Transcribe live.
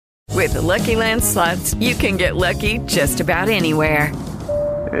With the Lucky Land Slots, you can get lucky just about anywhere.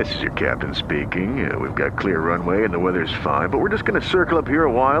 This is your captain speaking. We've got clear runway and the weather's fine, but we're just going to circle up here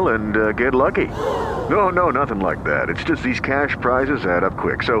a while and get lucky. No, nothing like that. It's just these cash prizes add up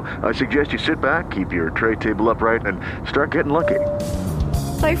quick. So I suggest you sit back, keep your tray table upright, and start getting lucky.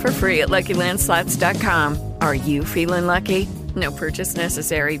 Play for free at LuckyLandSlots.com. Are you feeling lucky? No purchase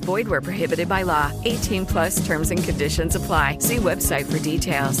necessary. Void where prohibited by law. 18+ terms and conditions apply. See website for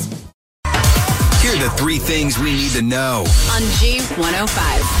details. Here are the 3 things we need to know on G105.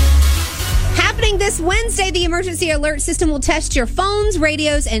 Happening this Wednesday, the emergency alert system will test your phones,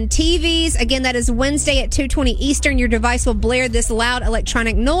 radios, and TVs. Again, that is Wednesday at 2:20 Eastern. Your device will blare this loud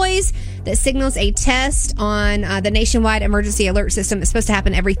electronic noise that signals a test on the nationwide emergency alert system. It's supposed to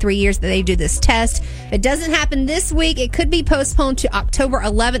happen every 3 years that they do this test. If it doesn't happen this week, it could be postponed to October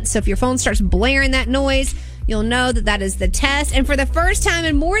 11th. So if your phone starts blaring that noise, you'll know that that is the test. And for the first time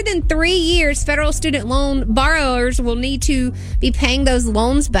in more than 3 years, federal student loan borrowers will need to be paying those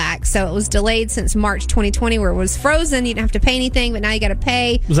loans back. So it was delayed since March 2020 where it was frozen. You didn't have to pay anything, but now you got to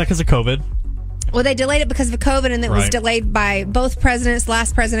pay. Was that because of COVID? Well, they delayed it because of COVID, and it was delayed by both presidents,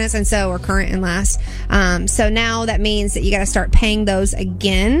 last presidents, and so, or current and last. So now that means that you got to start paying those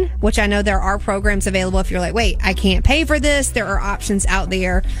again, which I know there are programs available if you're like, wait, I can't pay for this. There are options out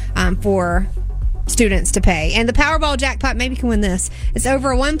there for students to pay. And the Powerball jackpot, maybe you can win this. It's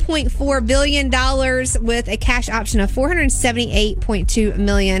over $1.4 billion with a cash option of $478.2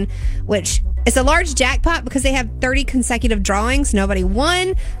 million, which is a large jackpot because they have 30 consecutive drawings. Nobody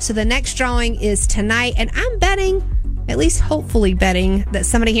won. So the next drawing is tonight. And I'm betting, at least hopefully betting, that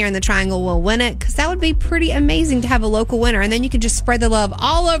somebody here in the Triangle will win it, because that would be pretty amazing to have a local winner. And then you could just spread the love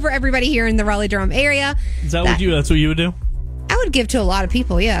all over everybody here in the Raleigh-Durham area. Is that that's what you would do? I would give to a lot of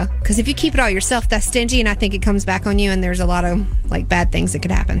people, yeah. Because if you keep it all yourself, that's stingy, and I think it comes back on you, and there's a lot of bad things that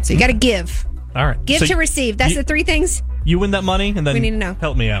could happen. So you got to give. All right. Give to receive. That's the 3 things. You win that money, and then we need to know.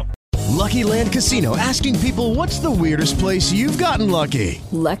 Help me out. Lucky Land Casino, asking people, what's the weirdest place you've gotten lucky?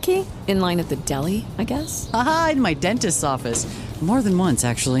 Lucky? In line at the deli, I guess? Aha, in my dentist's office. More than once,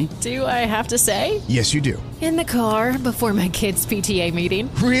 actually. Do I have to say? Yes, you do. In the car before my kids' PTA meeting.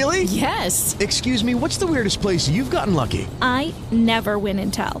 Really? Yes. Excuse me, what's the weirdest place you've gotten lucky? I never win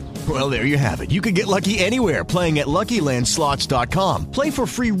and tell. Well, there you have it. You can get lucky anywhere, playing at LuckyLandSlots.com. Play for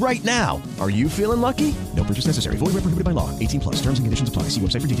free right now. Are you feeling lucky? No purchase necessary. Void where prohibited by law. 18+. Terms and conditions apply. See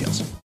website for details.